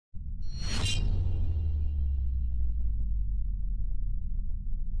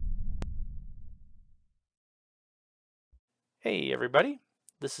Hey everybody,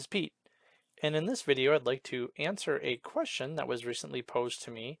 this is Pete, and in this video I'd like to answer a question that was recently posed to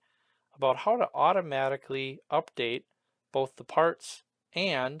me about how to automatically update both the parts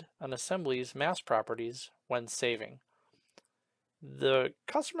and an assembly's mass properties when saving. The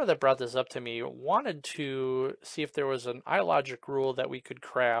customer that brought this up to me wanted to see if there was an iLogic rule that we could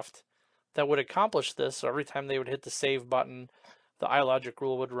craft that would accomplish this, so every time they would hit the save button, the iLogic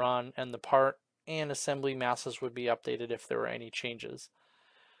rule would run and the part and assembly masses would be updated if there were any changes.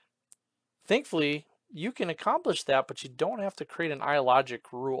 Thankfully, you can accomplish that, but you don't have to create an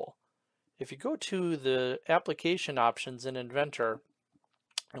iLogic rule. If you go to the application options in Inventor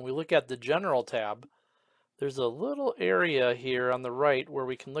and we look at the General tab, there's a little area here on the right where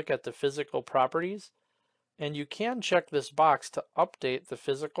we can look at the physical properties, and you can check this box to update the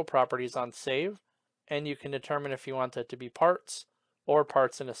physical properties on save, and you can determine if you want that to be parts or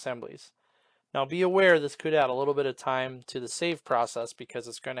parts and assemblies. Now be aware this could add a little bit of time to the save process because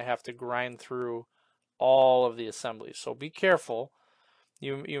it's going to have to grind through all of the assemblies. So be careful.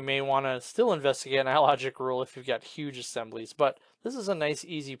 You may want to still investigate an iLogic rule if you've got huge assemblies, but this is a nice,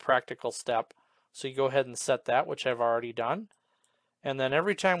 easy, practical step. So you go ahead and set that, which I've already done. And then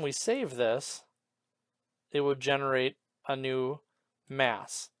every time we save this, it would generate a new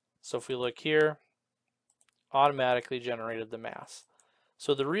mass. So if we look here, automatically generated the mass.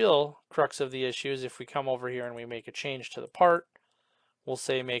 So the real crux of the issue is if we come over here and we make a change to the part, we'll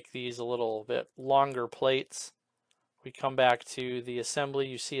say make these a little bit longer plates. We come back to the assembly,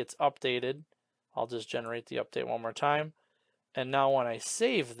 you see it's updated. I'll just generate the update one more time. And now when I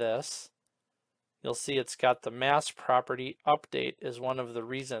save this, you'll see it's got the mass property update as one of the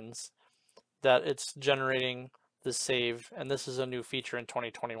reasons that it's generating the save. And this is a new feature in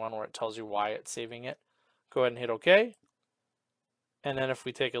 2021 where it tells you why it's saving it. Go ahead and hit OK. And then if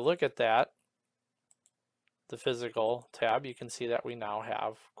we take a look at that, the physical tab, you can see that we now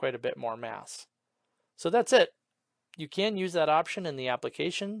have quite a bit more mass. So that's it. You can use that option in the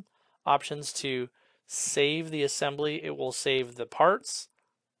application options to save the assembly. It will save the parts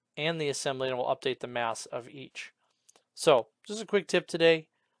and the assembly and will update the mass of each. So just a quick tip today.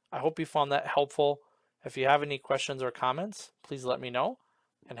 I hope you found that helpful. If you have any questions or comments, please let me know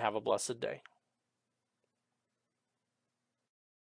and have a blessed day.